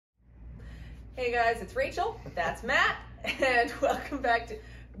Hey guys, it's Rachel. That's Matt, and welcome back to.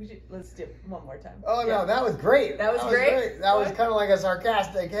 Let's do it one more time. Oh no, that was great. That was great. That was kind of like a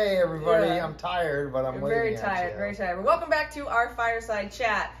sarcastic, "Hey everybody, Yeah. I'm tired, but I'm very waiting." tired, very tired. Welcome back to our Fireside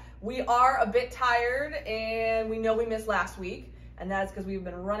chat. We are a bit tired, and we know we missed last week, and that's because we've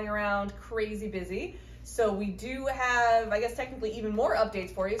been running around crazy busy. So we do have, I guess, technically even more updates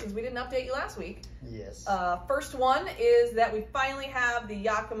for you since we didn't update you last week. Yes. First one is that we finally have the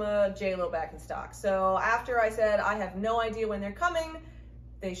Yakima Jaylow back in stock. So after I said I have no idea when they're coming,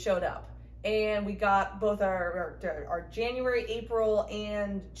 they showed up. And we got both our January, April,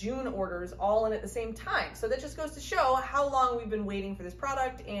 and June orders all in at the same time. So that just goes to show how long we've been waiting for this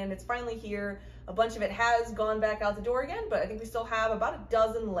product, and it's finally here. A bunch of it has gone back out the door again, but I think we still have about a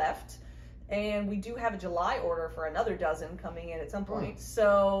dozen left. And we do have a July order for another dozen coming in at some point.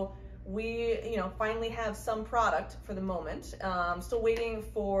 So we, finally have some product for the moment. Still waiting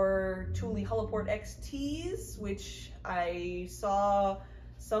for Thule Heliport XTs, which I saw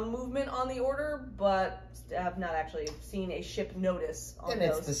some movement on the order, but have not actually seen a ship notice on and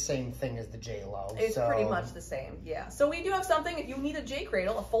those. it's the same thing as the Jaylows. It's pretty much the same, yeah. So we do have something. If you need a J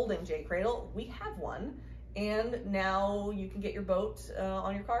cradle, a folding J cradle, we have one. And now you can get your boat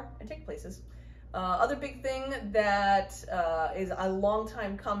on your car and take places. Other big thing that is a long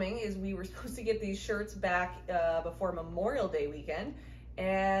time coming is we were supposed to get these shirts back before Memorial Day weekend,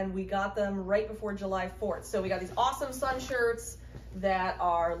 and we got them right before July 4th. So we got these awesome sun shirts that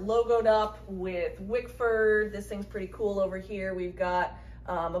are logoed up with Wickford. This thing's pretty cool over here. We've got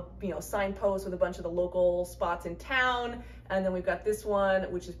a signpost with a bunch of the local spots in town, and then we've got this one,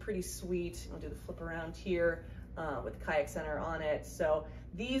 which is pretty sweet. I'll do the flip around here with the Kayak Center on it. So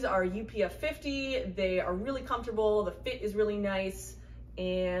these are UPF 50. They are really comfortable. The fit is really nice,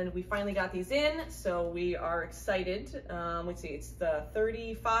 and we finally got these in, so we are excited. Let's see, it's the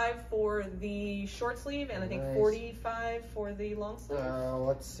 35 for the short sleeve, and I think 45 for the long sleeve.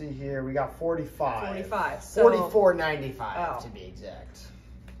 Let's see here. We got 45. 45. So, $44.95 to be exact.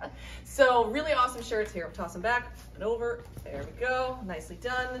 So really awesome shirts. Here, I'll toss them back and over. There we go. Nicely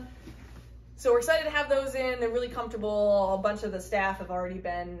done. So we're excited to have those in. They're really comfortable. A bunch of the staff have already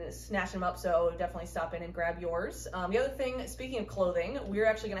been snatching them up, so definitely stop in and grab yours. The other thing, speaking of clothing, we're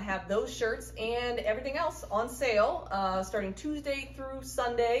actually going to have those shirts and everything else on sale starting Tuesday through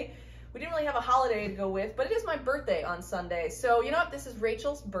Sunday. We didn't really have a holiday to go with, but it is my birthday on Sunday. So you know what? This is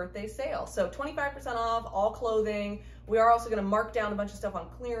Rachel's birthday sale. So 25% off all clothing. We are also going to mark down a bunch of stuff on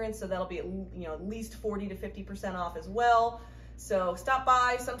clearance, so that'll be at least 40 to 50% off as well. So stop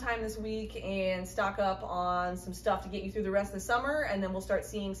by sometime this week and stock up on some stuff to get you through the rest of the summer, and then we'll start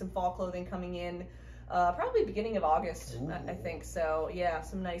seeing some fall clothing coming in probably beginning of August, I think. So yeah,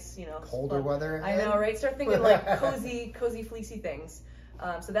 some nice, colder weather ahead. I know, right? Start thinking like cozy, fleecy things.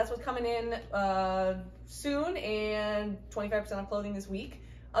 So that's what's coming in soon, and 25% off clothing this week.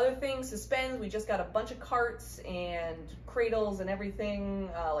 Other things, suspenz, we just got a bunch of carts and cradles and everything,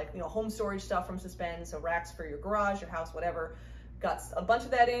 home storage stuff from suspenz, so racks for your garage, your house, whatever. Got a bunch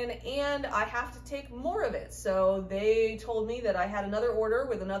of that in, and I have to take more of it. So they told me that I had another order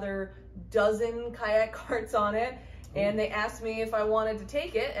with another dozen kayak carts on it, and they asked me if I wanted to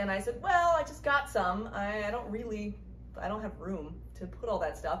take it, and I said, well, I just got some. I don't have room to put all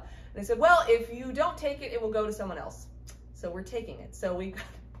that stuff. And they said, well, if you don't take it, it will go to someone else. So we're taking it. So we've got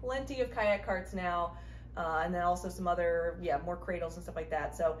plenty of kayak carts now, and then also some other, more cradles and stuff like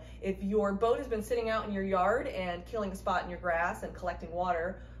that. So if your boat has been sitting out in your yard and killing a spot in your grass and collecting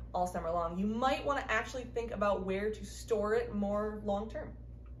water all summer long, you might want to actually think about where to store it more long term.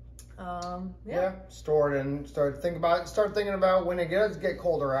 Store it and start thinking about when it does get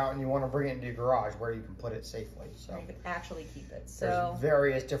colder out and you want to bring it into your garage where you can put it safely. So you can actually keep it. So there's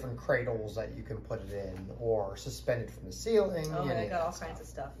various different cradles that you can put it in, or suspended from the ceiling. Oh, they got all kinds of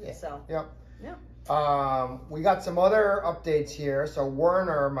stuff. Yeah. So we got some other updates here. So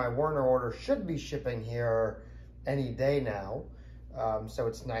my Werner order should be shipping here any day now. So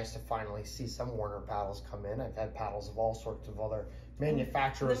it's nice to finally see some Werner paddles come in. I've had paddles of all sorts of other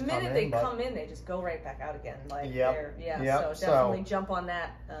manufacturers come in. The minute they come in, they just go right back out again. So definitely jump on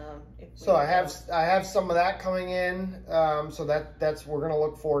that. I have some of that coming in. So we're gonna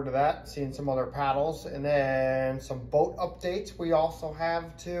look forward to that, seeing some other paddles, and then some boat updates we also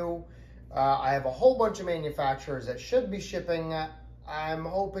have too. I have a whole bunch of manufacturers that should be shipping. I'm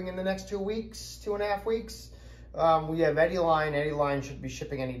hoping in the next 2 weeks, 2.5 weeks. We have Eddyline. Eddyline should be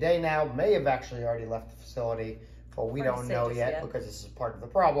shipping any day now. May have actually already left the facility, but we don't know yet because this is part of the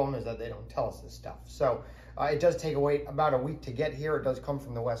problem, is that they don't tell us this stuff. So it does take about a week to get here. It does come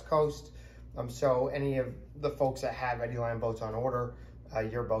from the West Coast. So any of the folks that have Eddyline boats on order,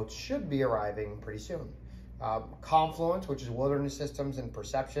 your boats should be arriving pretty soon. Confluence, which is Wilderness Systems and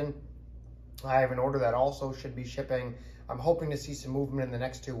Perception, I have an order that also should be shipping. I'm hoping to see some movement in the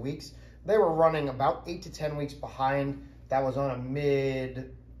next 2 weeks. They were running about 8 to 10 weeks behind. That was on a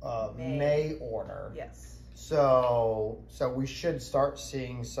mid-May order. Yes. So we should start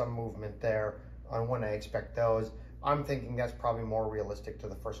seeing some movement there on when I expect those. I'm thinking that's probably more realistic to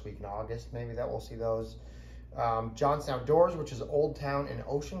the first week in August, maybe, that we'll see those. Johnson Outdoors, which is Old Town and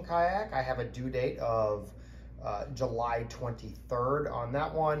Ocean Kayak. I have a due date of July 23rd on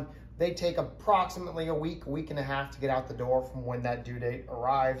that one. They take approximately a week and a half to get out the door from when that due date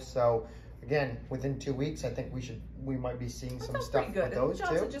arrives. So again, within 2 weeks, I think we might be seeing some stuff with those too.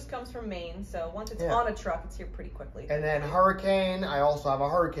 Johnson just comes from Maine, so once it's on a truck, it's here pretty quickly. And then Hurricane, I also have a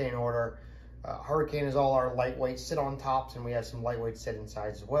Hurricane order. Hurricane is all our lightweight sit on tops, and we have some lightweight sit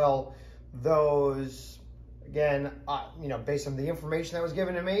insides as well. Those, again, based on the information that was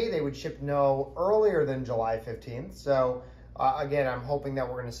given to me, they would ship no earlier than July 15th. So again, I'm hoping that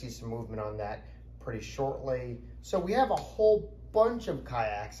we're going to see some movement on that pretty shortly. So we have a whole bunch of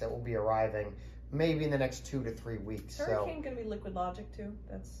kayaks that will be arriving maybe in the next 2 to 3 weeks. Hurricane going to be Liquid Logic too?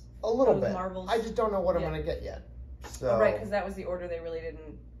 That's a little bit. Marvels. I just don't know what I'm going to get yet. So right, because that was the order they really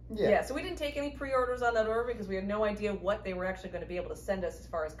didn't. Yeah, so we didn't take any pre-orders on that order because we had no idea what they were actually going to be able to send us as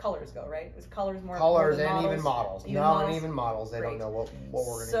far as colors go, right? It was colors more and models, even models. And even models. They don't know what we're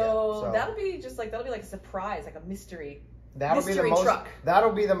going to get. So that'll be like a surprise, like a mystery. That'll be the truck.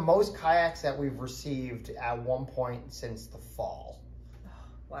 That'll be the most kayaks that we've received at one point since the fall.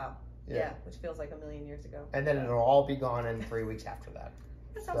 Wow. Yeah, which feels like a million years ago. And then it'll all be gone in 3 weeks after that.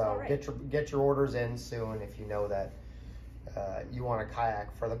 That sounds all right. Get your orders in soon if you know that you want a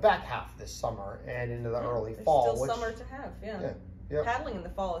kayak for the back half this summer and into the early fall. Still summer to have, Yep. Paddling in the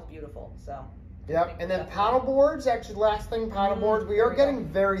fall is beautiful, so. Yep, and then paddle boards, actually last thing, paddle boards. We are getting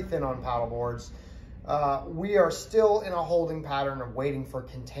very thin on paddle boards. We are still in a holding pattern of waiting for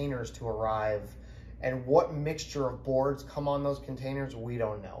containers to arrive, and what mixture of boards come on those containers, we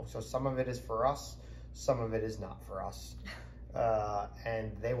don't know. So some of it is for us, some of it is not for us.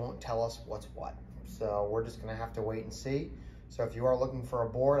 And they won't tell us what's what. So we're just gonna have to wait and see. So if you are looking for a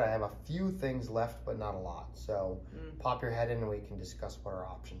board, I have a few things left, but not a lot. So pop your head in and we can discuss what our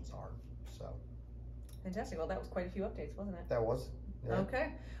options are. So fantastic. Well, that was quite a few updates, wasn't it? That was. Yeah.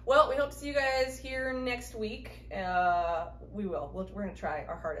 Okay. Well, we hope to see you guys here next week. We will. We're going to try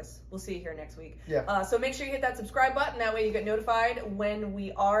our hardest. We'll see you here next week. Yeah. So make sure you hit that subscribe button. That way you get notified when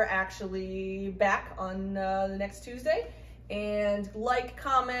we are actually back on the next Tuesday. And like,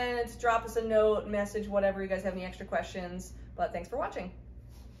 comment, drop us a note, message, whatever. You guys have any extra questions. But thanks for watching.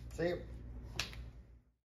 See you.